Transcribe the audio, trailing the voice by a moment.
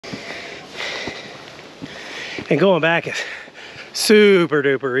And going back is super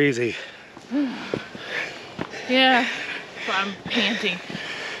duper easy. Yeah, so I'm panting.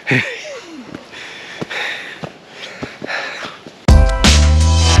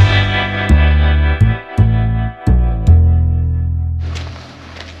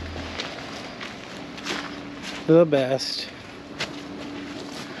 The best.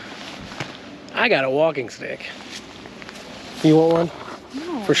 I got a walking stick. You want one?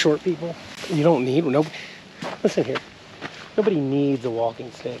 No. For short people? You don't need one. Nope. Listen here. Nobody needs a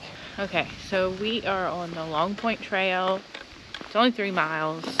walking stick. Okay, so we are on the Long Point Trail. It's only 3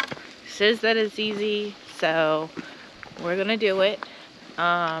 miles. It says that it's easy, so we're gonna do it.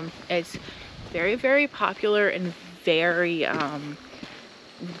 It's very, very popular and very, the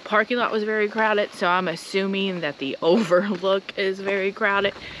parking lot was very crowded, so I'm assuming that the overlook is very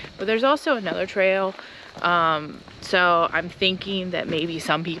crowded. But there's also another trail, so I'm thinking that maybe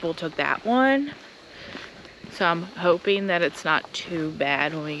some people took that one. So I'm hoping that it's not too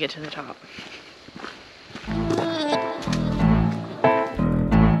bad when we get to the top.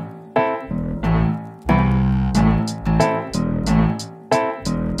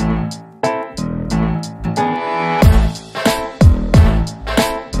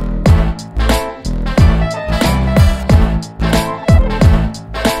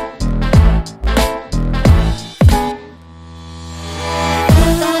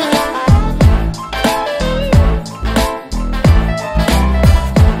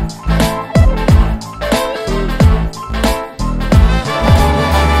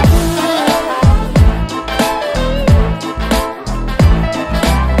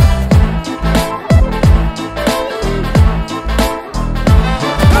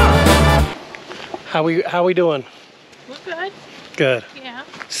 How we doing? We're good. Good. Yeah.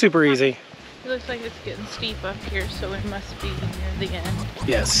 Super easy. It looks like it's getting steep up here, so it must be near the end.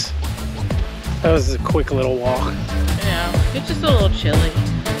 Yes. That was a quick little walk. Yeah, it's just a little chilly.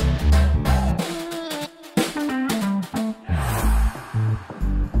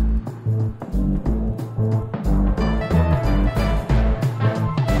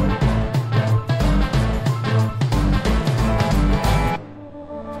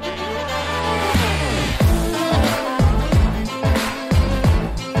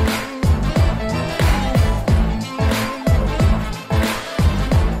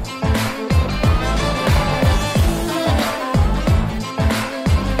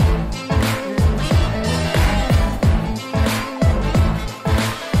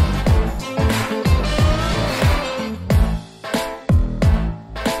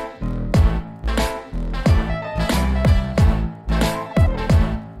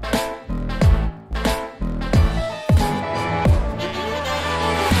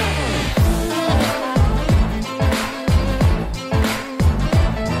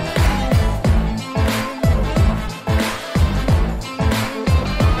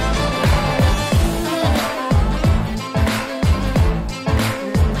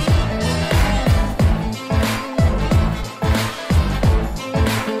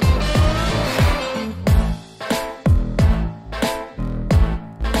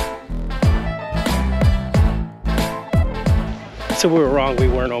 So we were wrong, we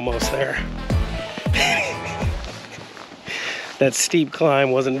weren't almost there. That steep climb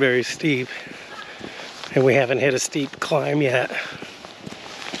wasn't very steep. And we haven't hit a steep climb yet.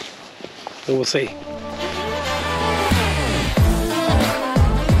 But we'll see.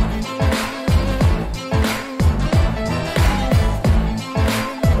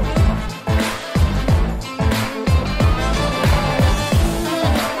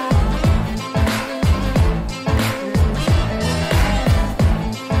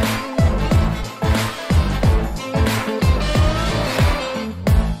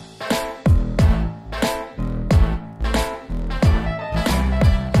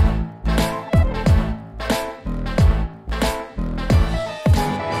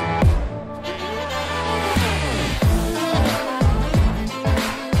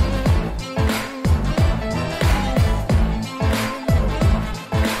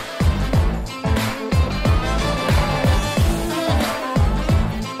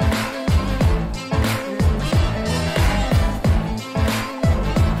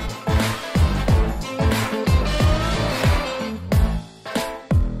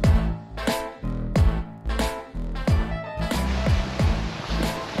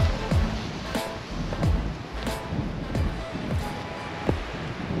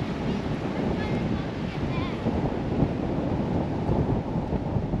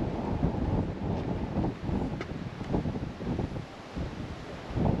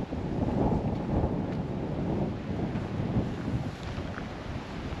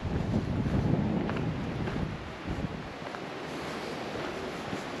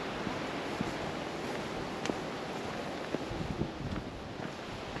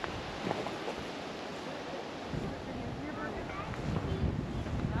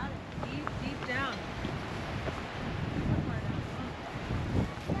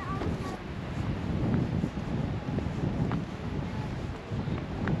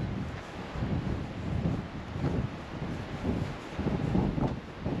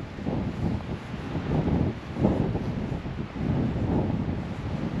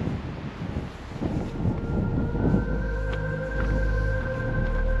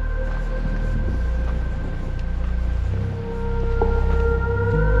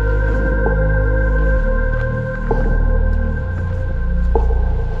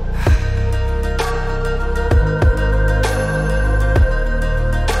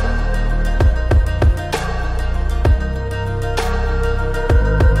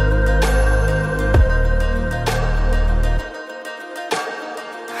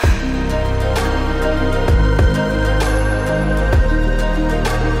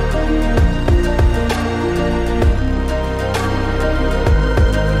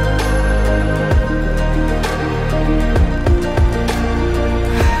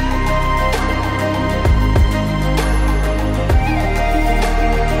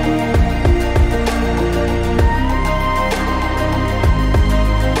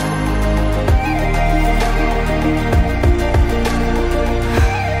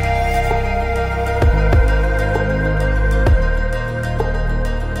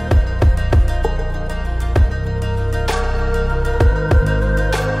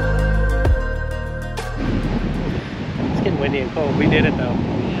 and cold. We did it though.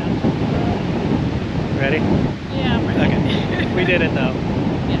 Yeah. Ready? Yeah, I'm ready. Okay. We did it though.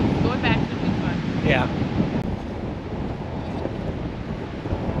 Yeah, going back should be fun. Yeah.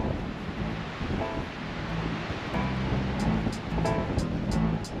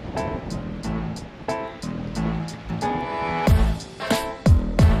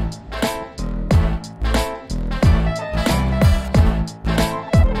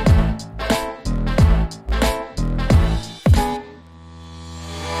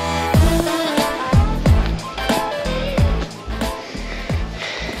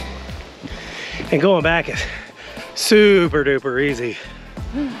 And going back is super duper easy.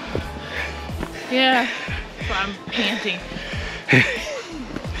 Yeah, that's why I'm panting.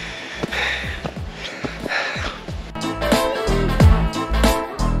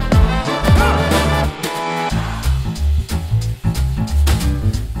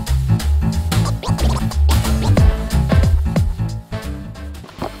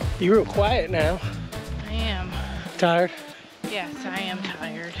 You're real quiet now. I am. Tired? Yes, I am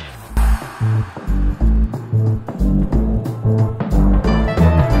tired.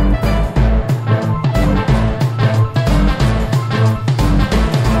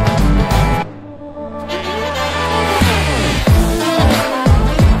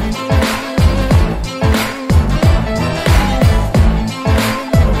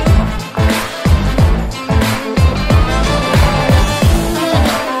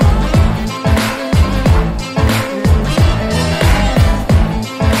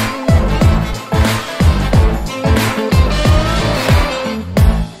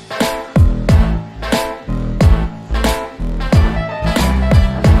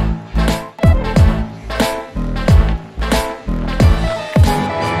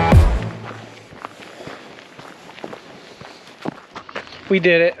 We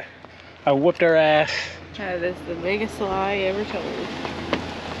did it. I whooped our ass. That is the biggest lie ever told.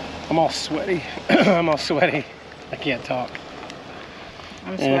 I'm all sweaty. I'm all sweaty. I can't talk.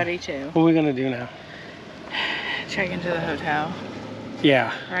 I'm sweaty too. What are we gonna do now? Check into the hotel.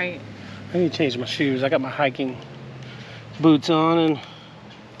 Yeah. Right? I need to change my shoes. I got my hiking boots on and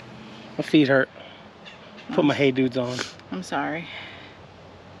my feet hurt. Put my Hey Dudes on. I'm sorry.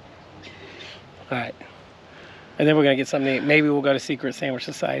 Alright. And then we're gonna get something to eat. Maybe we'll go to Secret Sandwich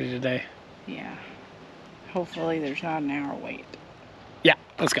Society today. Yeah. Hopefully there's not an hour wait. Yeah,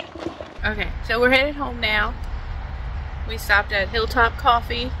 let's go. Okay, so we're headed home now. We stopped at Hilltop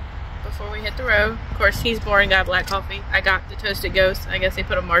Coffee before we hit the road. Of course, he's boring, got black coffee. I got the toasted ghost. I guess they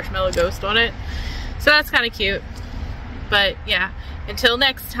put a marshmallow ghost on it. So that's kind of cute. But yeah, until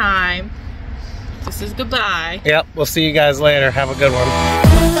next time, this is goodbye. Yep, we'll see you guys later. Have a good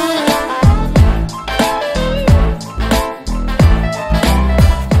one.